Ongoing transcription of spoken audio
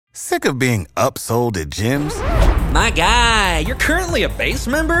Sick of being upsold at gyms? My guy, you're currently a base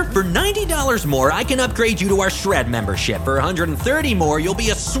member? For $90 more, I can upgrade you to our Shred membership. For $130 more, you'll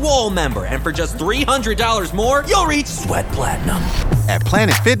be a Swole member. And for just $300 more, you'll reach Sweat Platinum. At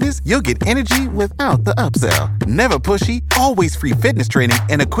Planet Fitness, you'll get energy without the upsell. Never pushy, always free fitness training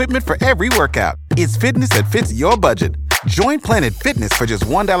and equipment for every workout. It's fitness that fits your budget. Join Planet Fitness for just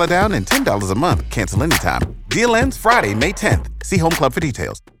 $1 down and $10 a month. Cancel anytime. Deal ends Friday, May 10th. See Home Club for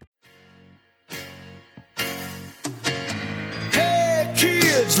details.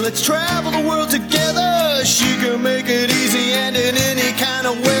 Let's travel the world together. She can make it easy and in any kind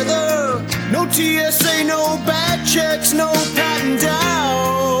of weather. No TSA, no bad checks, no patting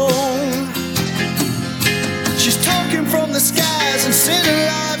down. She's talking from the skies and sending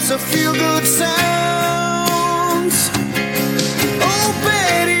lots of feel-good sounds. Oh,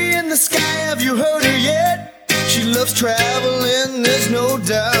 Betty in the sky, have you heard her yet? She loves traveling, there's no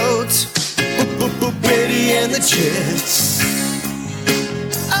doubt. Betty and the Jets.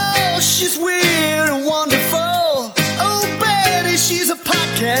 She's weird and wonderful. Oh, Betty, she's a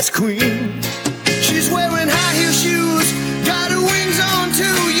podcast queen. She's wearing high heel shoes, got her wings on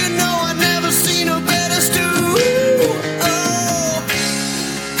too. You know I've never seen her better stew. Oh,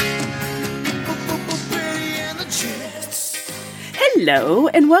 Betty and the Jets. Hello,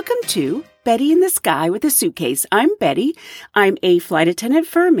 and welcome to Betty in the Sky with a Suitcase. I'm Betty. I'm a flight attendant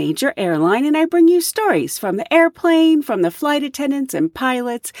for a major airline, and I bring you stories from the airplane, from the flight attendants and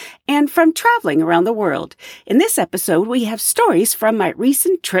pilots, and from traveling around the world. In this episode, we have stories from my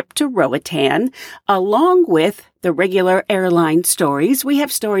recent trip to Roatan, along with the regular airline stories. We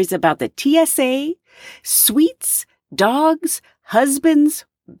have stories about the TSA, sweets, dogs, husbands,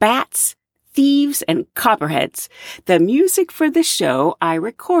 bats, thieves, and copperheads. The music for the show I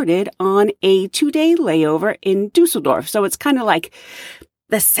recorded on a 2-day layover in Dusseldorf. So it's kind of like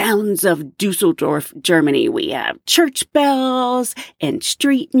the sounds of Dusseldorf, Germany. We have church bells and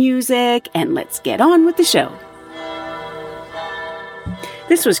street music, and let's get on with the show.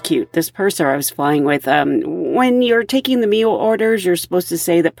 This was cute. This purser I was flying with, when you're taking the meal orders, you're supposed to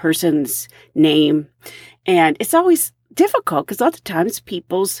say the person's name. And it's always difficult because a lot of times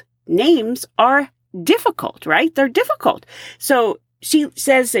people's names are difficult, right? They're difficult. So she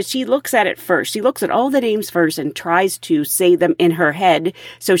says that she looks at it first. She looks at all the names first and tries to say them in her head.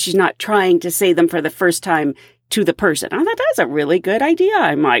 So she's not trying to say them for the first time to the person. I thought that's a really good idea.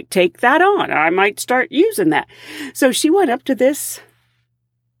 I might take that on. I might start using that. So she went up to this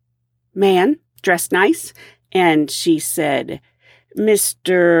man dressed nice and she said,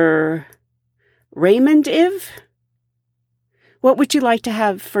 Mr. Raymond Iv? What would you like to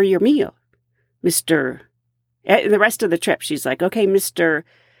have for your meal, Mr. The rest of the trip, she's like, okay, Mr.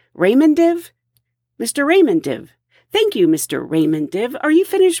 Raymondiv? Mr. Raymondiv. Thank you, Mr. Raymondiv. Are you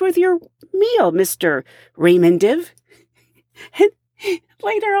finished with your meal, Mr. Raymondiv? And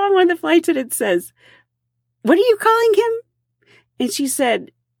later on, one of the flight attendants says, what are you calling him? And she said,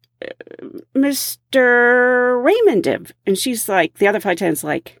 Mr. Raymondiv. And she's like, the other flight attendant's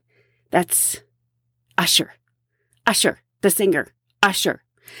like, that's Usher. Usher. The singer, Usher.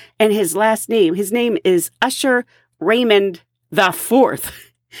 And his name is Usher Raymond the Fourth.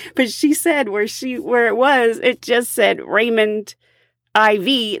 But she said where it just said Raymond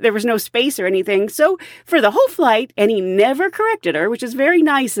IV. There was no space or anything. So for the whole flight, and he never corrected her, which is very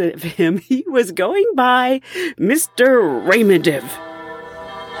nice of him, he was going by Mr. Raymondiv.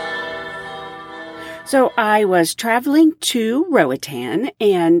 So I was traveling to Roatan,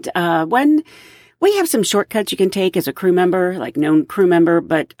 and when we have some shortcuts you can take as a crew member, like known crew member,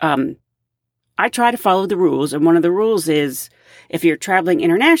 but I try to follow the rules. And one of the rules is if you're traveling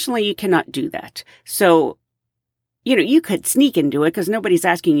internationally, you cannot do that. So, you could sneak into it because nobody's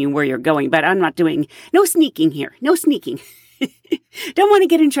asking you where you're going, but I'm not doing no sneaking here. No sneaking. Don't want to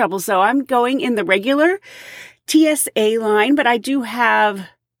get in trouble. So I'm going in the regular TSA line, but I do have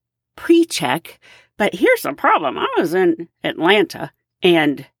pre-check. But here's the problem. I was in Atlanta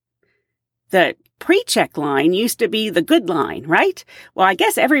and the pre-check line used to be the good line, right? Well, I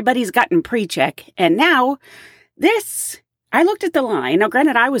guess everybody's gotten pre-check. And now I looked at the line. Now,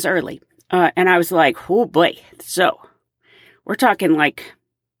 granted, I was early. And I was like, oh boy. So we're talking like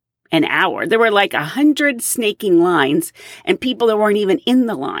an hour. There were like 100 snaking lines and people that weren't even in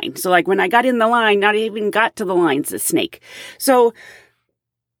the line. So like when I got in the line, not even got to the lines to snake. So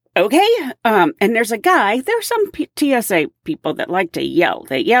okay. And there's a guy, there's some TSA people that like to yell.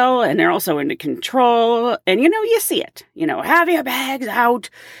 They yell and they're also into control. And, you see it. Have your bags out.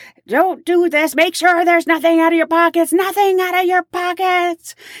 Don't do this. Make sure there's nothing out of your pockets. Nothing out of your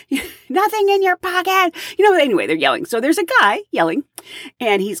pockets. Nothing in your pocket. Anyway, they're yelling. So there's a guy yelling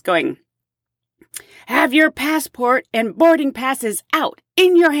and he's going, have your passport and boarding passes out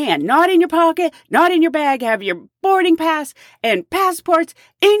in your hand, not in your pocket, not in your bag. Have your boarding pass and passports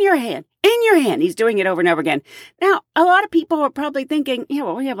in your hand, in your hand. He's doing it over and over again. Now, a lot of people are probably thinking,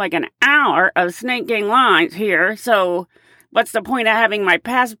 we have like an hour of snaking lines here. So what's the point of having my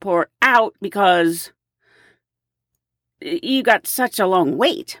passport out because you got such a long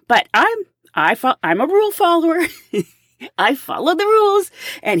wait? But I'm a rule follower. I follow the rules,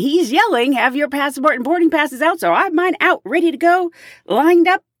 and he's yelling, have your passport and boarding passes out, so I have mine out, ready to go, lined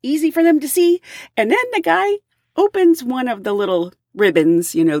up, easy for them to see. And then the guy opens one of the little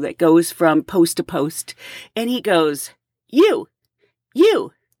ribbons, that goes from post to post, and he goes, you,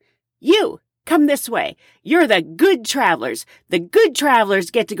 come this way. You're the good travelers. The good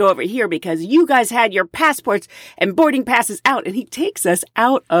travelers get to go over here because you guys had your passports and boarding passes out. And he takes us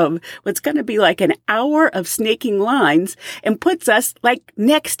out of what's going to be like an hour of snaking lines and puts us like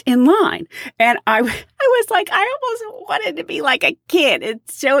next in line. And I was like, I almost wanted to be like a kid and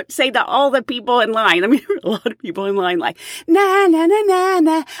say to all the people in line. I mean, there were a lot of people in line like, na, na, na, na,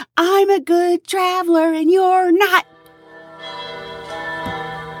 na, I'm a good traveler and you're not.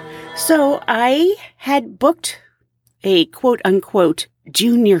 So I had booked a quote-unquote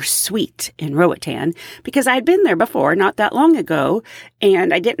junior suite in Roatan because I had been there before, not that long ago,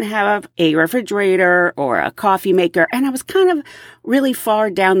 and I didn't have a refrigerator or a coffee maker, and I was kind of really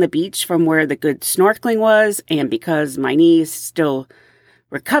far down the beach from where the good snorkeling was, and because my knee is still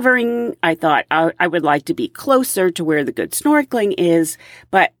recovering, I thought I would like to be closer to where the good snorkeling is,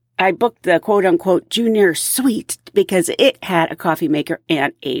 but I booked the quote-unquote junior suite because it had a coffee maker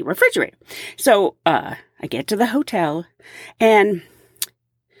and a refrigerator. So I get to the hotel, and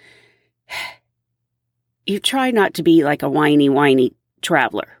you try not to be like a whiny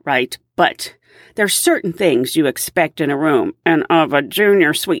traveler, right? But there's certain things you expect in a room and of a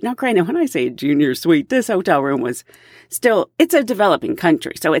junior suite. Now, granted, when I say junior suite, this hotel room was still, it's a developing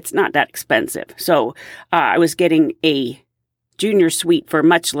country, so it's not that expensive. So I was getting a junior suite for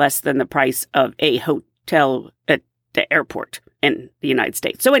much less than the price of a hotel at the airport in the United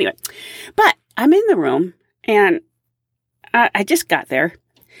States. So anyway, but I'm in the room and I just got there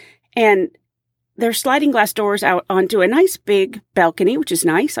and there's sliding glass doors out onto a nice big balcony, which is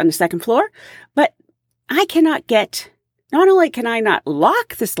nice on the second floor, but not only can I not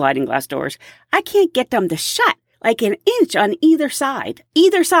lock the sliding glass doors, I can't get them to shut. Like an inch on either side,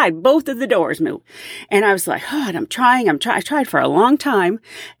 both of the doors move. And I was like, and I tried for a long time.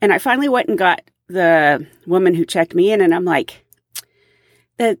 And I finally went and got the woman who checked me in. And I'm like,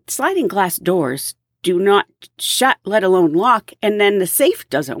 the sliding glass doors do not shut, let alone lock. And then the safe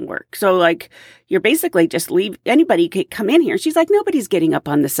doesn't work. So like, you're basically just anybody could come in here. She's like, nobody's getting up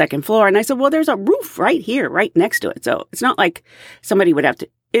on the second floor. And I said, well, there's a roof right here, right next to it. So it's not like somebody would have to.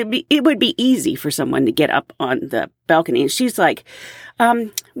 It would be easy for someone to get up on the balcony. And she's like,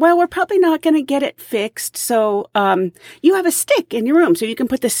 well, we're probably not going to get it fixed. So you have a stick in your room, so you can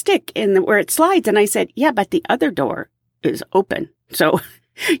put the stick in where it slides. And I said, yeah, but the other door is open. So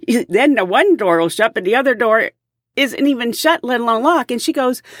then the one door will shut, but the other door isn't even shut, let alone lock. And she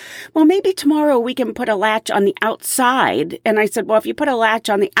goes, well, maybe tomorrow we can put a latch on the outside. And I said, well, if you put a latch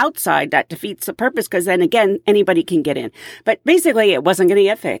on the outside, that defeats the purpose because then again, anybody can get in. But basically it wasn't going to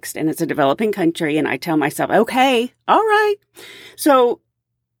get fixed and it's a developing country. And I tell myself, okay, all right. So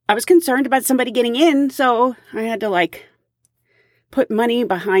I was concerned about somebody getting in. So I had to like put money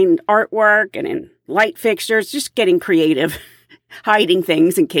behind artwork and in light fixtures, just getting creative, hiding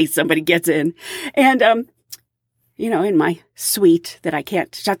things in case somebody gets in. And, in my suite that I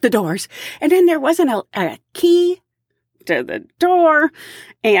can't shut the doors. And then there wasn't a key to the door.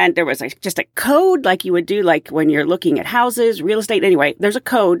 And there was just a code like you would do like when you're looking at houses, real estate. Anyway, there's a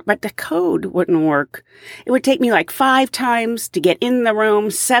code, but the code wouldn't work. It would take me like 5 times to get in the room,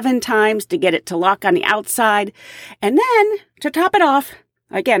 7 times to get it to lock on the outside. And then to top it off,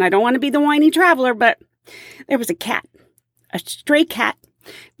 again, I don't want to be the whiny traveler, but there was a stray cat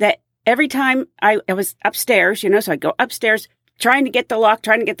that every time I was upstairs, so I'd go upstairs trying to get the lock.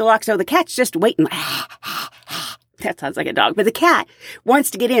 So the cat's just waiting. That sounds like a dog, but the cat wants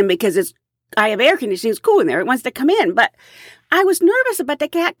to get in because I have air conditioning. It's cool in there. It wants to come in, but I was nervous about the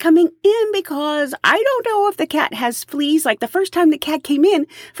cat coming in because I don't know if the cat has fleas. Like the first time the cat came in,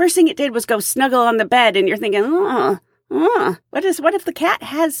 first thing it did was go snuggle on the bed and you're thinking, what if the cat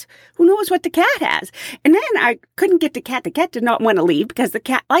has, who knows what the cat has? And then I couldn't get the cat. The cat did not want to leave because the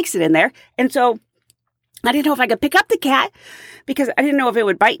cat likes it in there. And so I didn't know if I could pick up the cat because I didn't know if it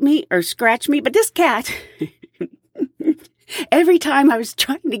would bite me or scratch me. But this cat, every time I was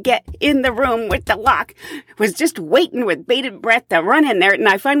trying to get in the room with the lock, was just waiting with bated breath to run in there. And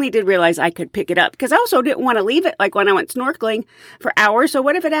I finally did realize I could pick it up because I also didn't want to leave it like when I went snorkeling for hours. So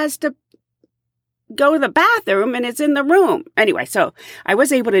what if it has to go to the bathroom and it's in the room? Anyway, so I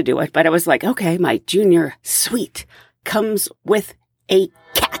was able to do it, but I was like, okay, my junior suite comes with a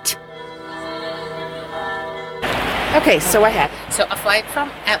cat. Okay, so what happened? So a flight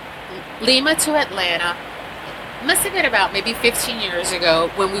from Lima to Atlanta must have been about maybe 15 years ago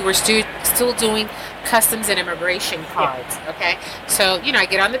when we were still doing customs and immigration cards, okay? So, I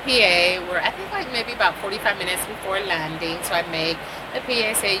get on the PA. We're, I think, like maybe about 45 minutes before landing. So I make the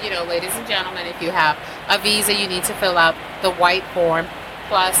PA say, ladies and gentlemen, if you have a visa, you need to fill out the white form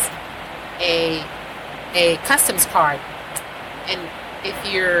plus a customs card. And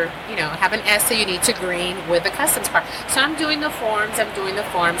if you're, have an S, so you need to green with the customs card. So I'm doing the forms,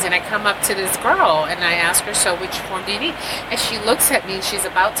 and I come up to this girl, and I ask her, so which form do you need? And she looks at me, and she's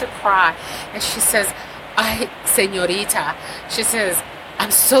about to cry, and she says, ay, señorita. She says, I'm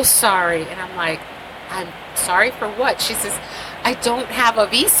so sorry. And I'm like, I'm sorry for what? She says, I don't have a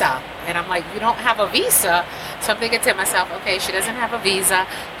visa. And I'm like, you don't have a visa? So I'm thinking to myself, okay, she doesn't have a visa.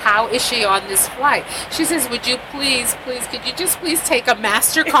 How is she on this flight? She says, would you please, could you just please take a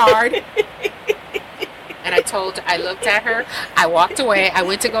MasterCard? And I looked at her, I walked away, I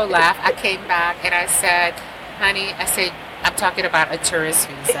went to go laugh, I came back, and I said, honey, I'm talking about a tourist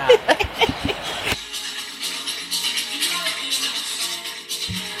visa.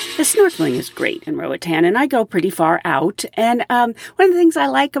 The snorkeling is great in Roatan, and I go pretty far out. And one of the things I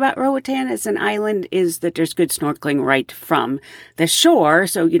like about Roatan as an island is that there's good snorkeling right from the shore,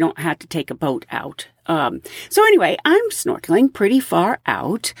 so you don't have to take a boat out. So anyway, I'm snorkeling pretty far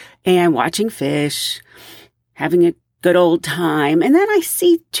out and watching fish, having a good old time. And then I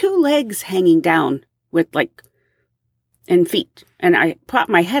see two legs hanging down with and feet. And I popped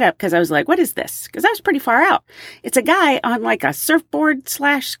my head up because I was like, what is this? Because I was pretty far out. It's a guy on a surfboard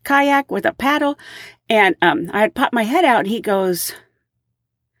 / kayak with a paddle. And I had popped my head out and he goes,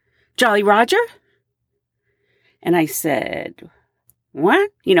 Jolly Roger? And I said, what?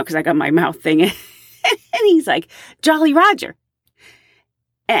 Because I got my mouth thing. And he's like, Jolly Roger.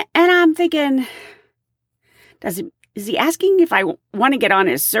 And I'm thinking, is he asking if I want to get on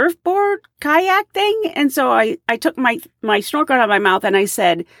his surfboard kayak thing? And so I took my snorkel out of my mouth and I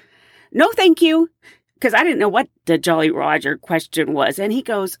said, no, thank you. Because I didn't know what the Jolly Roger question was. And he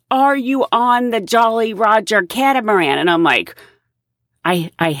goes, are you on the Jolly Roger catamaran? And I'm like,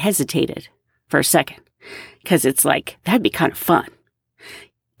 I hesitated for a second because it's like, that'd be kind of fun.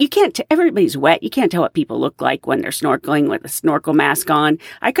 You can't, everybody's wet. You can't tell what people look like when they're snorkeling with a snorkel mask on.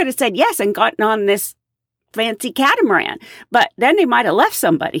 I could have said yes and gotten on this fancy catamaran, but then they might have left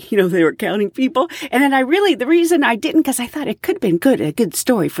somebody, they were counting people. And then the reason I didn't, because I thought it could have been a good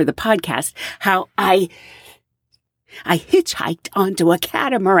story for the podcast, how I hitchhiked onto a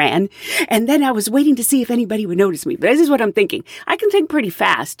catamaran and then I was waiting to see if anybody would notice me. But this is what I'm thinking. I can think pretty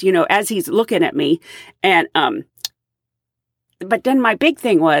fast, as he's looking at me. And, but then my big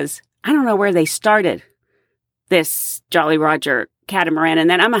thing was, I don't know where they started this Jolly Roger catamaran, and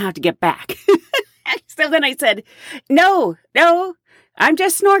then I'm going to have to get back. So then I said, no, I'm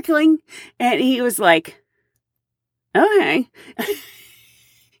just snorkeling. And he was like, okay.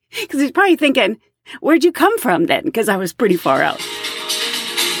 Because he's probably thinking, where'd you come from then? Because I was pretty far out.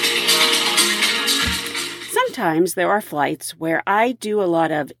 Sometimes there are flights where I do a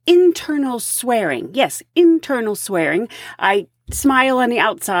lot of internal swearing. Yes, internal swearing. I smile on the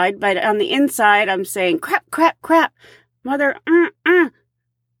outside, but on the inside, I'm saying, crap, crap, crap. Mother,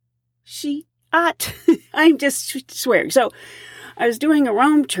 she ought. I'm just swearing. So I was doing a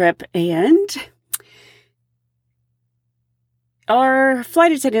Rome trip and our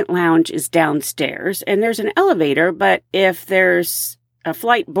flight attendant lounge is downstairs and there's an elevator, but if there's a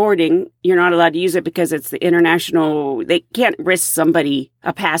flight boarding, you're not allowed to use it because it's the international, they can't risk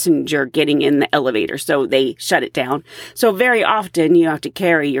a passenger getting in the elevator, so they shut it down. So very often you have to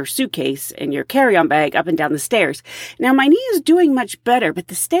carry your suitcase and your carry-on bag up and down the stairs. Now my knee is doing much better, but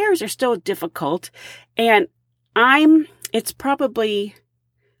the stairs are still difficult, and it's probably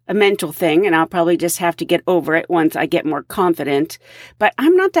a mental thing, and I'll probably just have to get over it once I get more confident. But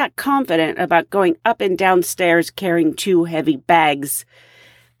I'm not that confident about going up and down stairs carrying two heavy bags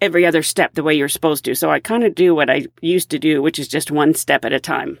every other step the way you're supposed to. So I kind of do what I used to do, which is just one step at a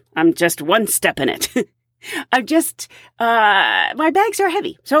time. I'm just one step in it. I'm just, my bags are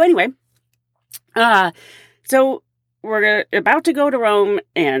heavy. So anyway, so we're about to go to Rome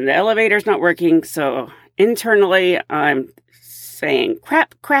and the elevator's not working. So internally, I'm saying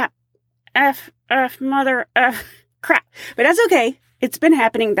crap, F, mother, F, crap. But that's okay. It's been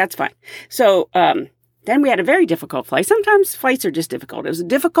happening. That's fine. So, then we had a very difficult flight. Sometimes flights are just difficult. It was a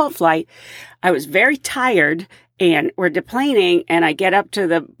difficult flight. I was very tired and we're deplaning and I get up to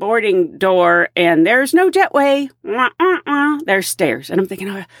the boarding door and there's no jetway. There's stairs. And I'm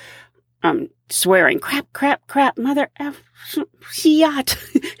thinking, I'm swearing, crap, mother F, yacht.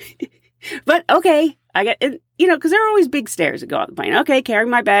 But okay, I get it, because there are always big stairs that go out the plane. Okay, carry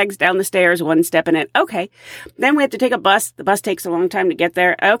my bags down the stairs, one step in it. Okay. Then we have to take a bus. The bus takes a long time to get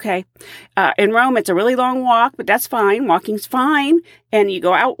there. Okay. In Rome, it's a really long walk, but that's fine. Walking's fine. And you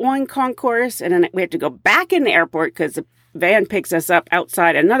go out one concourse and then we have to go back in the airport because the van picks us up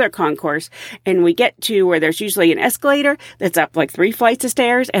outside another concourse. And we get to where there's usually an escalator that's up like 3 flights of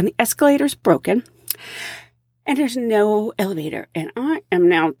stairs and the escalator's broken. And there's no elevator. And I am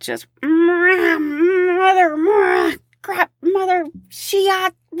now just, mother,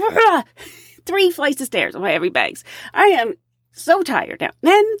 shit, 3 flights of stairs on my heavy bags. I am so tired now.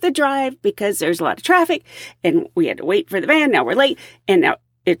 Then the drive, because there's a lot of traffic, and we had to wait for the van. Now we're late, and now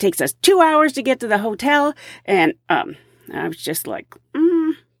it takes us 2 hours to get to the hotel. And I was just like,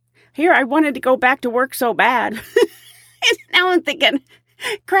 here, I wanted to go back to work so bad. And now I'm thinking,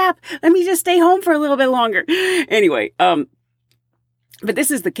 crap, let me just stay home for a little bit longer. Anyway, but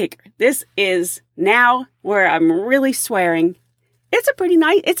this is the kicker. This is now where I'm really swearing. It's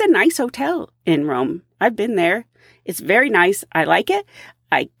a nice hotel in Rome. I've been there. It's very nice. I like it.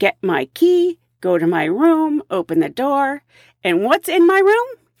 I get my key, go to my room, open the door, and what's in my room?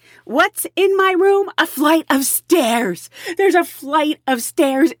 What's in my room? A flight of stairs. There's a flight of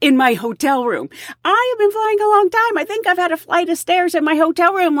stairs in my hotel room. I have been flying a long time. I think I've had a flight of stairs in my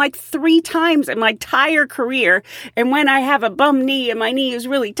hotel room like 3 times in my entire career. And when I have a bum knee and my knee is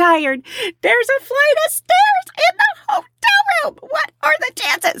really tired, there's a flight of stairs in the hotel room. What are the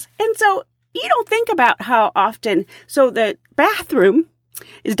chances? And so you don't think about how often. So the bathroom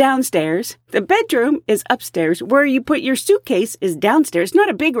is downstairs. The bedroom is upstairs. Where you put your suitcase is downstairs.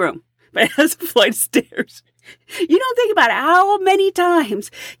 Not a big room, but it has a flight of stairs. You don't think about how many times,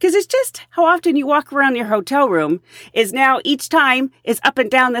 because it's just how often you walk around your hotel room is now each time is up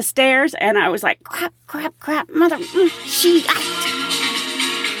and down the stairs. And I was like, crap, mother, she.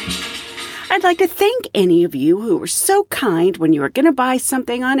 I'd like to thank any of you who were so kind when you were going to buy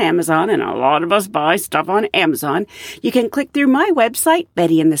something on Amazon, and a lot of us buy stuff on Amazon. You can click through my website,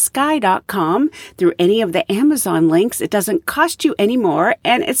 bettyinthesky.com, through any of the Amazon links. It doesn't cost you any more,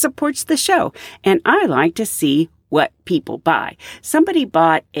 and it supports the show. And I like to see what people buy. Somebody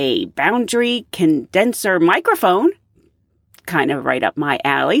bought a Boundary condenser microphone, kind of right up my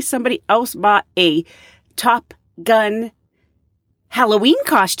alley. Somebody else bought a Top Gun Halloween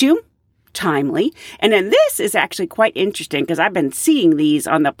costume. Timely. And then this is actually quite interesting because I've been seeing these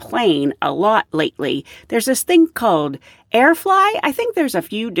on the plane a lot lately. There's this thing called Airfly. I think there's a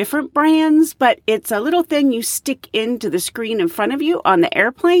few different brands, but it's a little thing you stick into the screen in front of you on the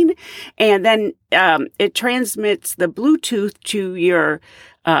airplane, and then it transmits the Bluetooth to your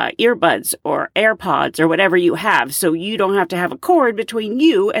earbuds or AirPods or whatever you have, so you don't have to have a cord between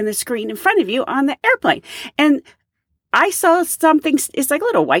you and the screen in front of you on the airplane. And I saw something, it's like a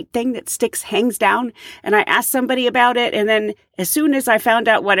little white thing that hangs down, and I asked somebody about it, and then as soon as I found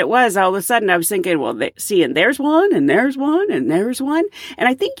out what it was, all of a sudden I was thinking, well, and there's one, and there's one, and there's one, and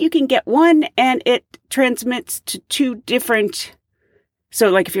I think you can get one, and it transmits to 2 different, so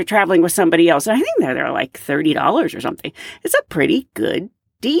like if you're traveling with somebody else, and I think they're like $30 or something. It's a pretty good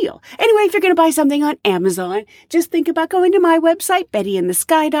deal. Anyway, if you're going to buy something on Amazon, just think about going to my website,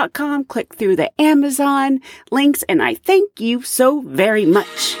 bettyinthesky.com, click through the Amazon links, and I thank you so very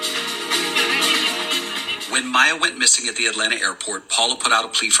much. When Maya went missing at the Atlanta airport, Paula put out a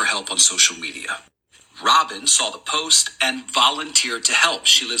plea for help on social media. Robin saw the post and volunteered to help.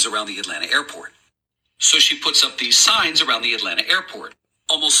 She lives around the Atlanta airport. So she puts up these signs around the Atlanta airport.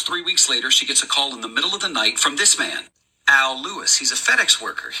 Almost 3 weeks later, she gets a call in the middle of the night from this man, Al Lewis. He's a FedEx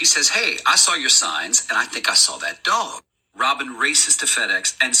worker. He says, hey, I saw your signs, and I think I saw that dog. Robin races to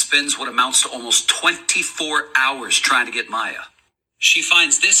FedEx and spends what amounts to almost 24 hours trying to get Maya. She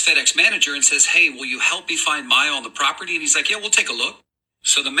finds this FedEx manager and says, hey, will you help me find Maya on the property? And he's like, yeah, we'll take a look.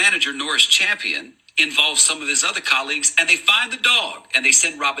 So the manager, Norris Champion, involves some of his other colleagues, and they find the dog, and they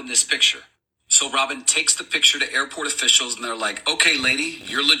send Robin this picture. So Robin takes the picture to airport officials, and they're like, okay, lady,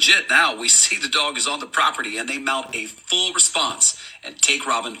 you're legit now. We see the dog is on the property, and they mount a full response and take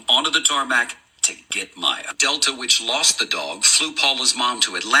Robin onto the tarmac to to get Maya. Delta, which lost the dog, flew Paula's mom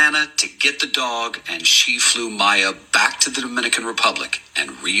to Atlanta to get the dog, and she flew Maya back to the Dominican Republic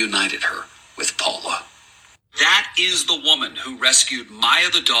and reunited her with Paula. That is the woman who rescued Maya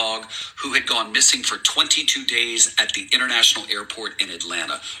the dog, who had gone missing for 22 days at the international airport in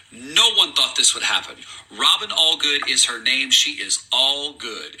Atlanta. No one thought this would happen. Robin Allgood is her name. She is all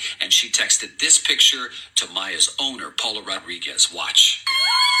good. And she texted this picture to Maya's owner, Paula Rodriguez. Watch.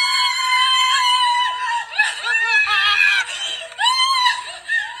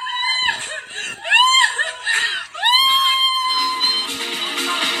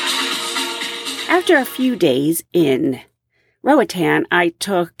 After a few days in Roatan, I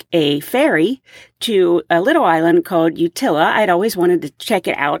took a ferry to a little island called Utila. I'd always wanted to check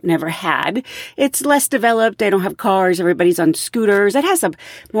it out, never had. It's less developed. They don't have cars. Everybody's on scooters. It has a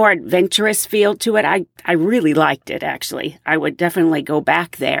more adventurous feel to it. I really liked it, actually. I would definitely go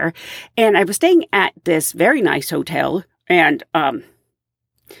back there. And I was staying at this very nice hotel, and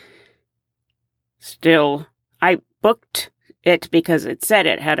still, I booked it because it said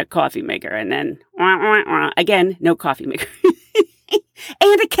it had a coffee maker, and then again, no coffee maker.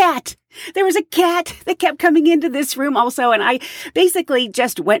 And a cat. There was a cat that kept coming into this room also, and I basically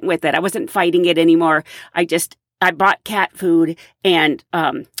just went with it. I wasn't fighting it anymore. I bought cat food, and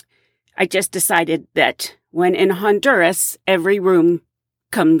I just decided that when in Honduras, every room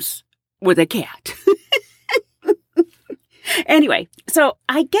comes with a cat. Anyway, so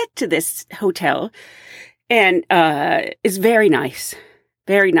I get to this hotel, and it's very nice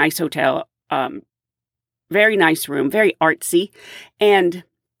hotel, very nice room, very artsy. And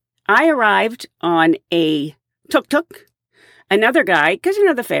I arrived on a tuk-tuk. Another guy, because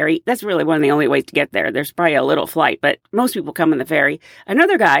the ferry, that's really one of the only ways to get there. There's probably a little flight, but most people come on the ferry.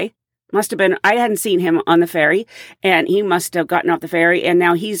 Another guy must have been, I hadn't seen him on the ferry, and he must have gotten off the ferry, and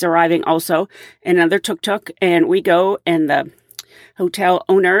now he's arriving also, another tuk-tuk, and we go, and the hotel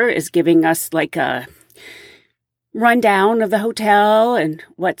owner is giving us like a rundown of the hotel and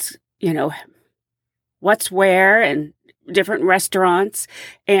what's where and different restaurants.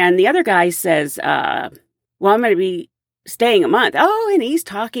 And the other guy says, well, I'm going to be staying a month. Oh, and he's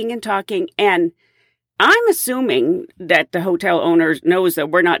talking. And I'm assuming that the hotel owner knows that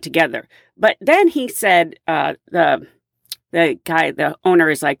we're not together. But then he said, the owner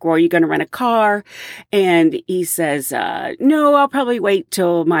is like, well, are you going to rent a car? And he says, no, I'll probably wait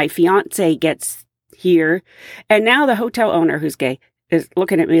till my fiance gets here. And now the hotel owner, who's gay, is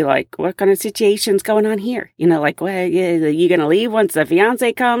looking at me like, what kind of situation's going on here? Like, well, yeah, are you going to leave once the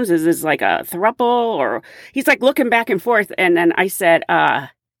fiance comes? Is this like a throuple? Or he's like looking back and forth. And then I said,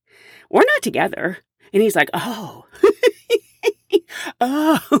 we're not together. And he's like, oh,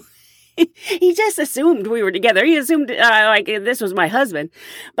 oh, he just assumed we were together. He assumed like this was my husband,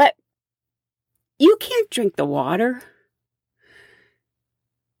 but you can't drink the water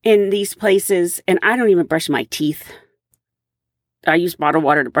in these places. And I don't even brush my teeth. I use bottled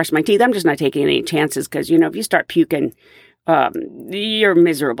water to brush my teeth. I'm just not taking any chances because, if you start puking, you're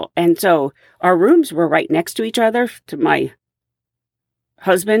miserable. And so our rooms were right next to each other, to my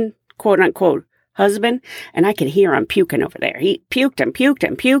husband, quote unquote husband, and I could hear him puking over there. He puked and puked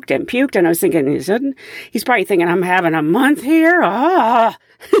and puked and puked, and I was thinking, he's probably thinking I'm having a month here. Ah.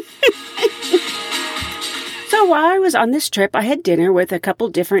 So while I was on this trip, I had dinner with a couple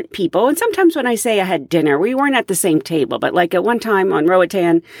different people. And sometimes when I say I had dinner, we weren't at the same table. But like at one time on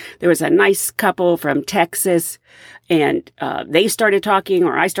Roatan, there was a nice couple from Texas. And they started talking,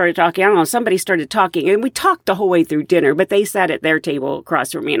 or I started talking. I don't know, somebody started talking. And we talked the whole way through dinner. But they sat at their table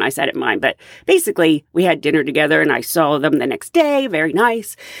across from me, and I sat at mine. But basically, we had dinner together, and I saw them the next day. Very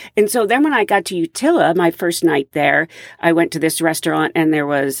nice. And so then when I got to Utila, my first night there, I went to this restaurant, and there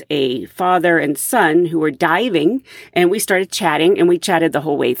was a father and son who were diving. And we started chatting, and we chatted the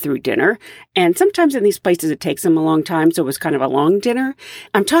whole way through dinner. And sometimes in these places, it takes them a long time. So it was kind of a long dinner.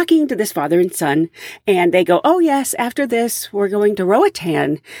 I'm talking to this father and son, and they go, oh, yes, after this, we're going to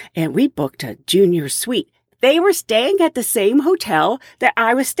Roatan, and we booked a junior suite. They were staying at the same hotel that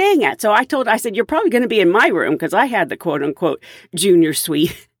I was staying at. So I said, you're probably going to be in my room, because I had the quote-unquote junior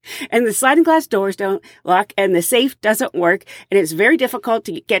suite. And the sliding glass doors don't lock, and the safe doesn't work, and it's very difficult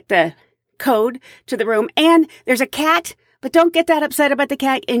to get the code to the room. And there's a cat, but don't get that upset about the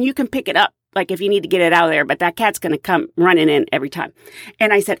cat, and you can pick it up, like if you need to get it out of there, but that cat's going to come running in every time.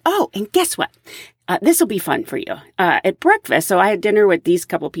 And I said, oh, and guess what? This will be fun for you. At breakfast, so I had dinner with these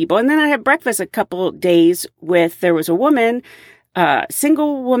couple people, and then I had breakfast a couple days with, there was a woman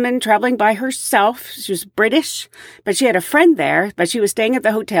single woman traveling by herself. She was British, but she had a friend there, but she was staying at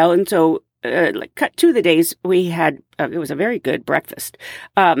the hotel. And so, cut to the days, we had, it was a very good breakfast.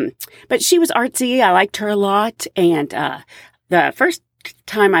 But she was artsy. I liked her a lot. And, the first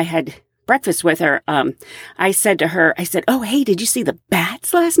time I had breakfast with her, I said to her, oh, hey, did you see the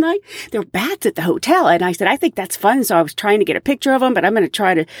bats last night? There were bats at the hotel. And I said, I think that's fun. So I was trying to get a picture of them, but I'm going to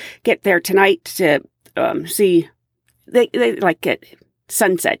try to get there tonight to, see. They like at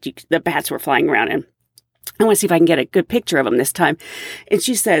sunset, the bats were flying around, and I want to see if I can get a good picture of them this time. And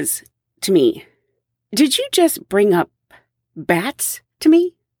she says to me, did you just bring up bats to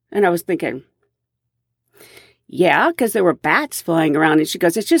me? And I was thinking, yeah, because there were bats flying around. And she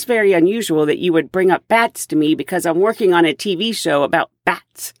goes, it's just very unusual that you would bring up bats to me because I'm working on a TV show about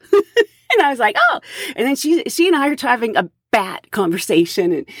bats. And I was like, oh. And then she and I are having a bat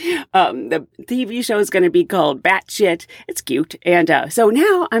conversation, and the TV show is going to be called Bat Shit. It's cute. And so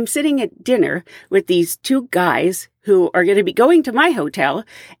now I'm sitting at dinner with these two guys who are going to be going to my hotel,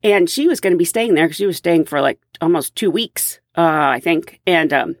 and she was going to be staying there because she was staying for like almost 2 weeks, I think.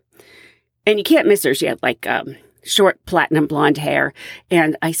 And you can't miss her. She had like short platinum blonde hair.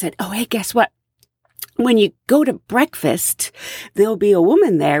 And I said, oh, hey, guess what? When you go to breakfast, there'll be a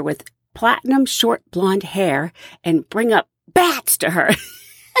woman there with platinum short blonde hair, and bring up bats to her.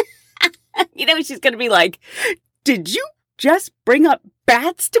 You know, she's going to be like, did you just bring up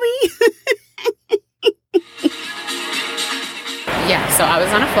bats to me? Yeah, so I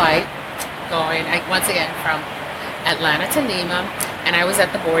was on a flight going, once again, from Atlanta to Lima, and I was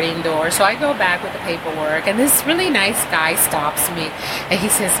at the boarding door. So I go back with the paperwork, and this really nice guy stops me, and he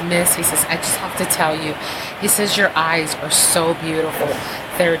says, Miss, he says, I just have to tell you, he says, your eyes are so beautiful.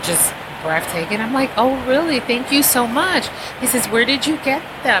 They're just breathtaking. I'm like, oh, really? Thank you so much. He says, where did you get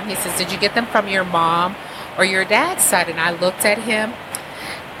them? He says, did you get them from your mom or your dad's side? And I looked at him,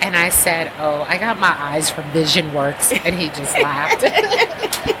 and I said, oh, I got my eyes from Vision Works. And he just laughed.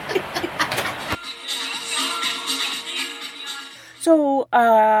 So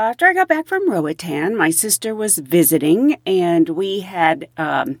after I got back from Roatan, my sister was visiting, and we had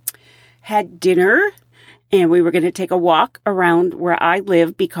had dinner, and we were going to take a walk around where I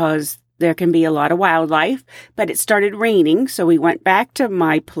live because there can be a lot of wildlife, but it started raining, so we went back to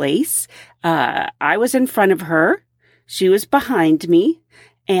my place. I was in front of her. She was behind me,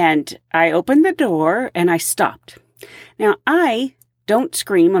 and I opened the door, and I stopped. Now, I don't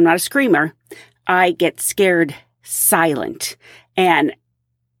scream. I'm not a screamer. I get scared silent. And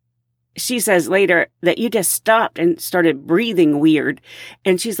she says later that you just stopped and started breathing weird.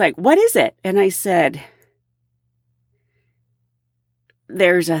 And she's like, what is it? And I said,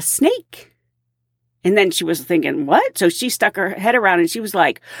 there's a snake. And then she was thinking, what? So she stuck her head around and she was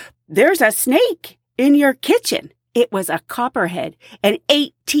like, there's a snake in your kitchen. It was a copperhead, an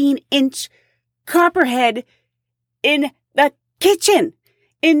 18-inch copperhead in the kitchen.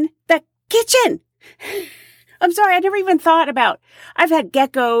 In the kitchen. I'm sorry, I never even thought about, I've had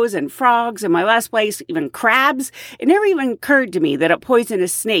geckos and frogs in my last place, even crabs. It never even occurred to me that a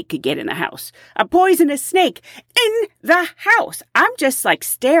poisonous snake could get in the house. A poisonous snake in the house. I'm just like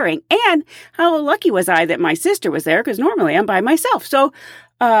staring. And how lucky was I that my sister was there, because normally I'm by myself. So,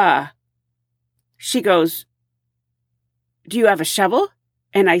 she goes, do you have a shovel?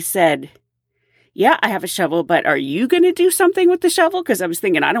 And I said, yeah, I have a shovel, but are you going to do something with the shovel? Because I was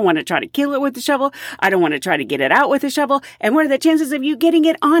thinking, I don't want to try to kill it with the shovel. I don't want to try to get it out with a shovel. And what are the chances of you getting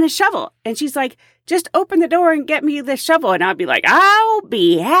it on a shovel? And she's like, just open the door and get me the shovel. And I'll be like, I'll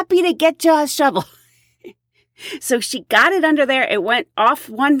be happy to get you a shovel. So she got it under there. It went off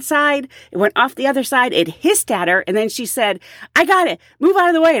one side. It went off the other side. It hissed at her. And then she said, I got it. Move out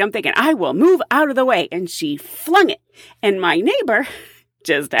of the way. And I'm thinking, I will move out of the way. And she flung it. And my neighbor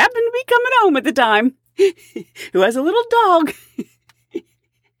just happened to be coming home at the time, who has a little dog.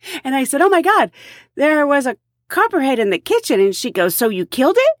 And I said, oh my God, there was a copperhead in the kitchen. And she goes, so you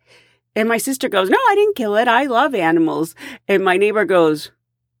killed it? And my sister goes, no, I didn't kill it. I love animals. And my neighbor goes,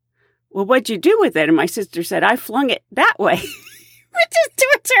 well, what'd you do with it? And my sister said, I flung it that way. Which is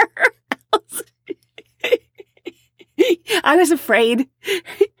to her house. I was afraid.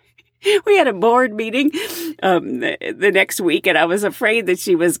 We had a board meeting the next week, and I was afraid that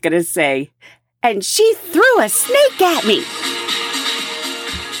she was going to say, and she threw a snake at me.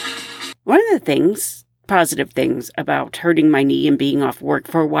 One of the things, positive things about hurting my knee and being off work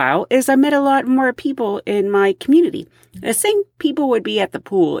for a while is I met a lot more people in my community. The same people would be at the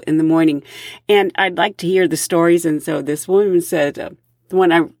pool in the morning, and I'd like to hear the stories. And so this woman said,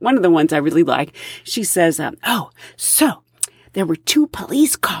 one of the ones I really like, she says, oh, so there were 2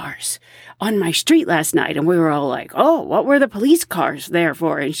 police cars on my street last night. And we were all like, oh, what were the police cars there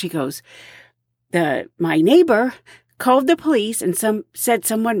for? And she goes, my neighbor called the police and said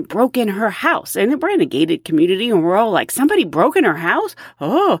someone broke in her house. And we're in a gated community, and we're all like, somebody broke in her house?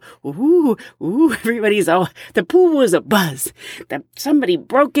 Oh, ooh, everybody's all, the pool was abuzz that somebody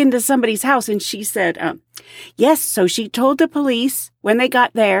broke into somebody's house. And she said, yes, so she told the police when they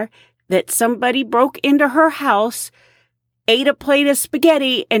got there that somebody broke into her house, ate a plate of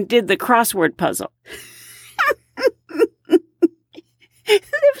spaghetti, and did the crossword puzzle. The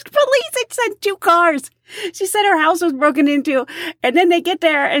police had sent 2 cars. She said her house was broken into, and then they get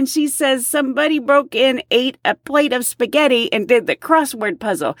there, and she says somebody broke in, ate a plate of spaghetti, and did the crossword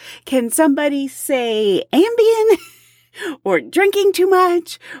puzzle. Can somebody say Ambien? Or drinking too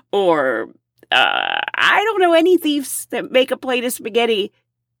much? Or, I don't know any thieves that make a plate of spaghetti.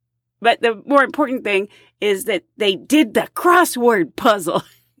 But the more important thing is that they did the crossword puzzle.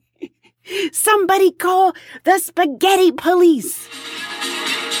 Somebody call the spaghetti police.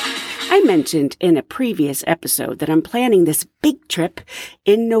 I mentioned in a previous episode that I'm planning this big trip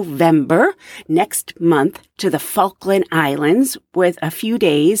in November next month to the Falkland Islands with a few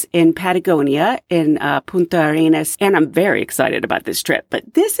days in Patagonia in Punta Arenas. And I'm very excited about this trip.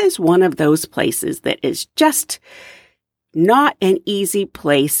 But this is one of those places that is just not an easy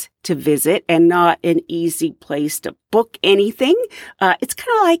place to visit and not an easy place to book anything. It's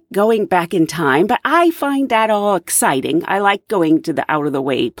kind of like going back in time, but I find that all exciting. I like going to the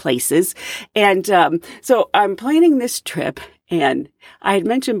out-of-the-way places. And so I'm planning this trip, and I had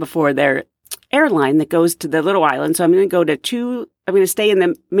mentioned before their airline that goes to the little island. So I'm going to stay in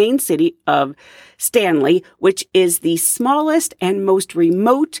the main city of Stanley, which is the smallest and most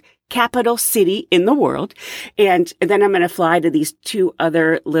remote capital city in the world. And then I'm going to fly to these 2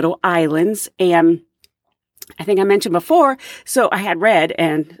 other little islands. And I think I mentioned before, so I had read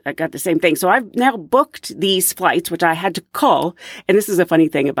and I got the same thing. So I've now booked these flights, which I had to call. And this is a funny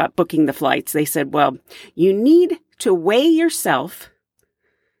thing about booking the flights. They said, well, you need to weigh yourself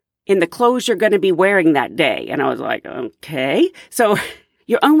in the clothes you're going to be wearing that day. And I was like, okay. So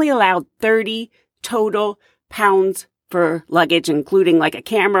you're only allowed 30 total pounds for luggage, including like a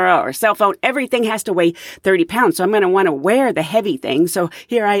camera or a cell phone. Everything has to weigh 30 pounds. So I'm going to want to wear the heavy thing. So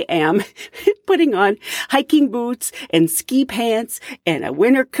here I am putting on hiking boots and ski pants and a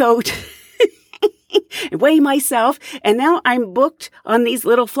winter coat and weigh myself. And now I'm booked on these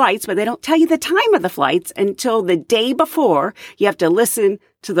little flights, but they don't tell you the time of the flights until the day before. You have to listen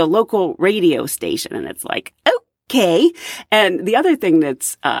to the local radio station. And it's like, okay. And the other thing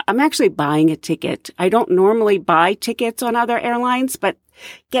that's, I'm actually buying a ticket. I don't normally buy tickets on other airlines, but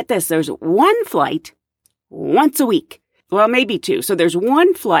get this, there's one flight once a week. Well, maybe 2. So there's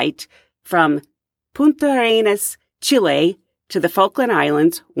one flight from Punta Arenas, Chile to the Falkland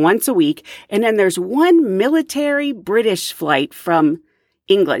Islands once a week. And then there's one military British flight from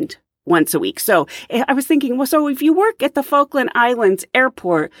England once a week. So I was thinking, well, so if you work at the Falkland Islands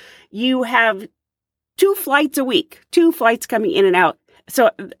airport, you have 2 flights a week, 2 flights coming in and out. So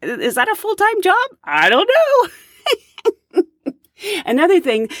is that a full-time job? I don't know. Another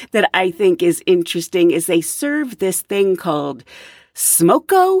thing that I think is interesting is they serve this thing called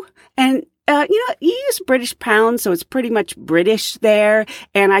smoko. And, you use British pounds, so it's pretty much British there.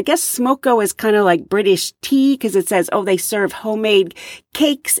 And I guess smoko is kind of like British tea because it says, they serve homemade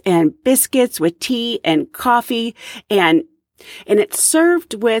cakes and biscuits with tea and coffee. And it's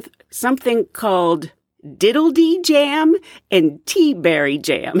served with something called diddle-dee jam and tea berry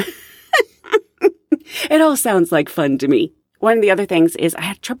jam. It all sounds like fun to me. One of the other things is I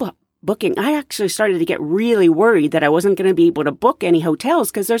had trouble booking. I actually started to get really worried that I wasn't going to be able to book any hotels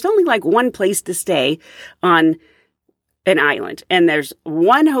because there's only like one place to stay on an island. And there's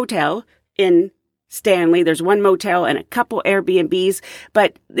one hotel in Stanley. There's one motel and a couple Airbnbs,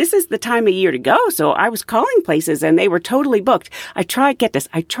 but this is the time of year to go. So I was calling places and they were totally booked. I tried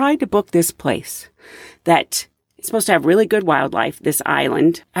to book this place that is supposed to have really good wildlife, this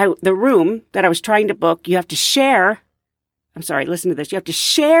island. The room that I was trying to book, you have to share. I'm sorry, listen to this. You have to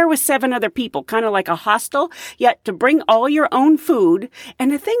share with 7 other people, kind of like a hostel, yet to bring all your own food.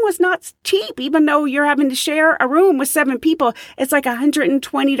 And the thing was not cheap, even though you're having to share a room with 7 people. It's like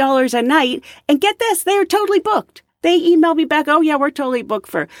 $120 a night. And get this, they are totally booked. They emailed me back, oh yeah, we're totally booked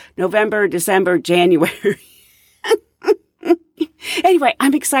for November, December, January. Anyway,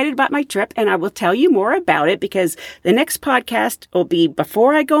 I'm excited about my trip and I will tell you more about it because the next podcast will be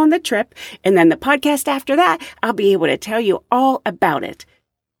before I go on the trip. And then the podcast after that, I'll be able to tell you all about it.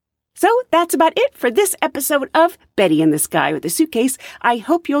 So that's about it for this episode of Betty and the Sky with a Suitcase. I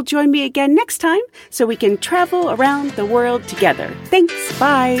hope you'll join me again next time so we can travel around the world together. Thanks.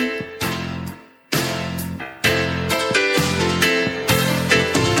 Bye.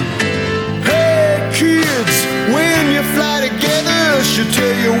 Hey kids, when you fly together, she'll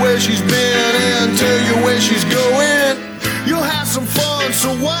tell you where she's been and tell you where she's going. You'll have some fun, so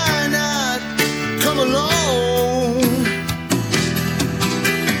why not come along?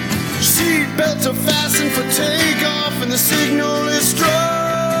 Seatbelts are fastened for takeoff and the signal is strong.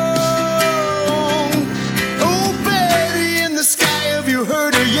 Oh, Betty in the sky, have you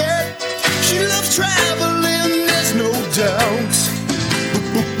heard her yet? She loves traveling, there's no doubt.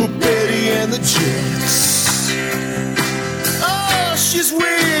 Betty and the Jets. Oh, she's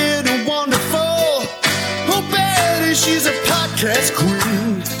weird and wonderful. Oh, Betty, she's a podcast queen.